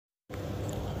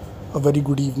A very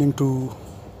good evening to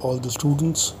all the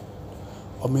students,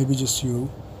 or maybe just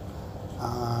you.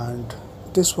 And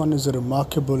this one is a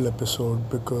remarkable episode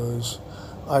because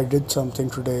I did something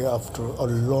today after a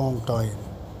long time.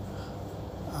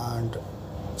 And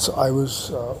so I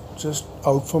was just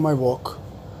out for my walk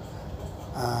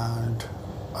and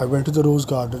I went to the Rose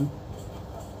Garden.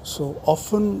 So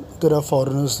often there are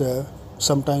foreigners there,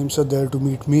 sometimes are there to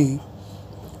meet me,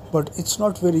 but it's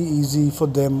not very easy for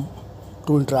them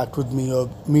to interact with me or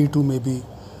me to maybe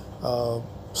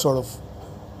sort of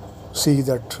see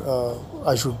that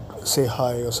I should say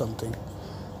hi or something.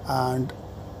 And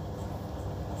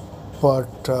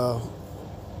but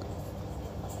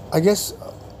I guess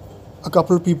a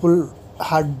couple of people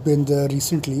had been there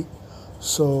recently,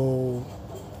 so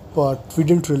but we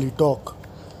didn't really talk.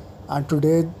 And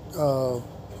today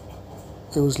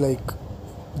it was like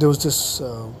there was this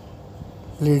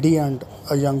lady and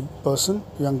a young person,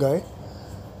 young guy.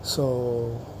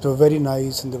 So they were very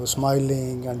nice and they were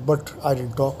smiling, and but I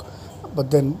didn't talk.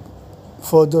 But then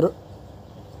further,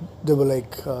 they were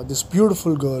like this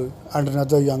beautiful girl and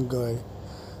another young guy.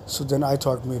 So then I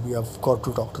thought maybe I've got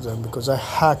to talk to them because I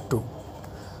had to.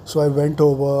 So I went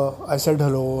over, I said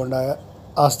hello, and I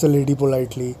asked the lady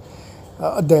politely,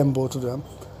 them both of them,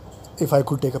 if I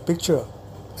could take a picture.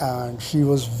 And she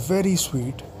was very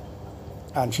sweet,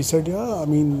 and she said, "Yeah, I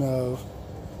mean,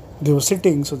 they were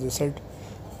sitting, so they said,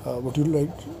 would you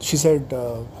like?" She said,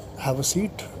 "Have a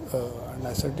seat," and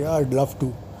I said, "Yeah, I'd love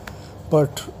to."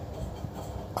 But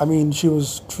I mean, she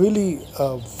was really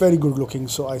very good looking,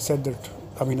 so I said that.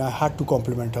 I mean, I had to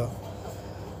compliment her,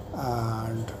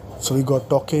 and so we got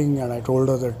talking, and I told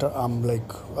her that I'm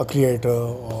like a creator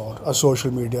or a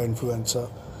social media influencer,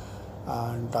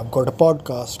 and I've got a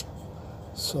podcast.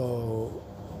 So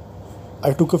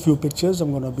I took a few pictures.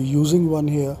 I'm gonna be using one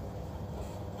here,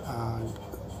 and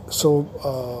so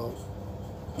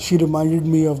she reminded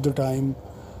me of the time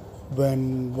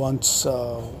when once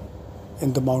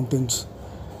in the mountains.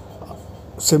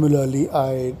 Similarly,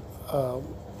 I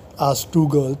asked two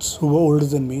girls who were older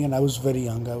than me, and I was very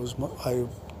young. I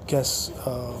guess,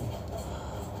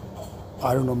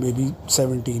 I don't know, maybe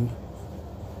 17.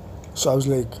 So I was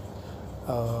like,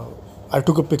 I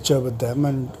took a picture with them,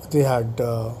 and they had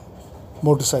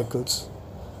motorcycles,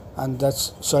 and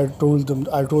that's so I told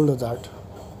her that,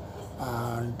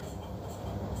 and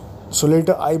so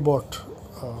later I bought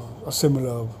a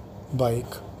similar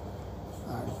bike,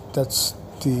 and that's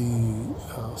the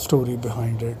story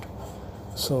behind it.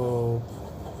 So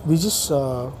we just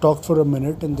talked for a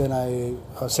minute, and then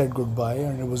I said goodbye,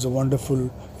 and it was a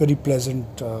wonderful, very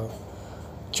pleasant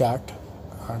chat,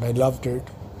 and I loved it.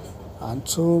 And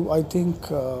so I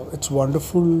think it's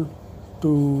wonderful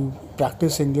to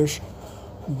practice English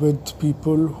with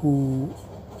people who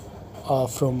are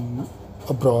from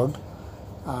abroad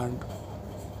and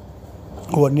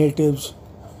who are natives,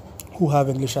 who have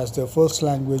English as their first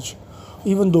language,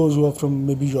 even those who are from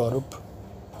maybe Europe.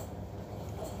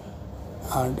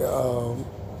 And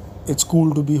it's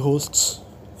cool to be hosts.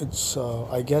 It's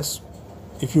I guess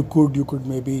if you could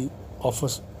maybe offer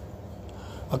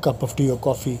a cup of tea or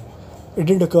coffee. It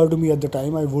didn't occur to me at the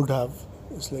time. I would have.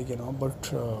 It's like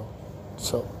but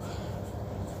so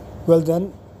well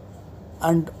then,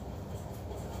 and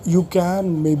you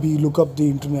can maybe look up the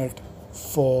internet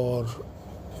for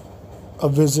a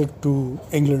visit to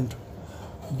England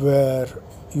where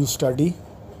you study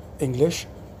English,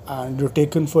 and you're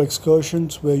taken for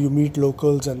excursions where you meet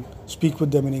locals and speak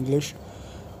with them in English.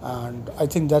 And I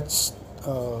think that's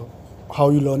how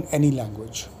you learn any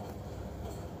language.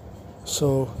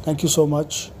 So thank you so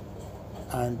much,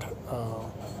 and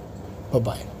bye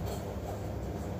bye.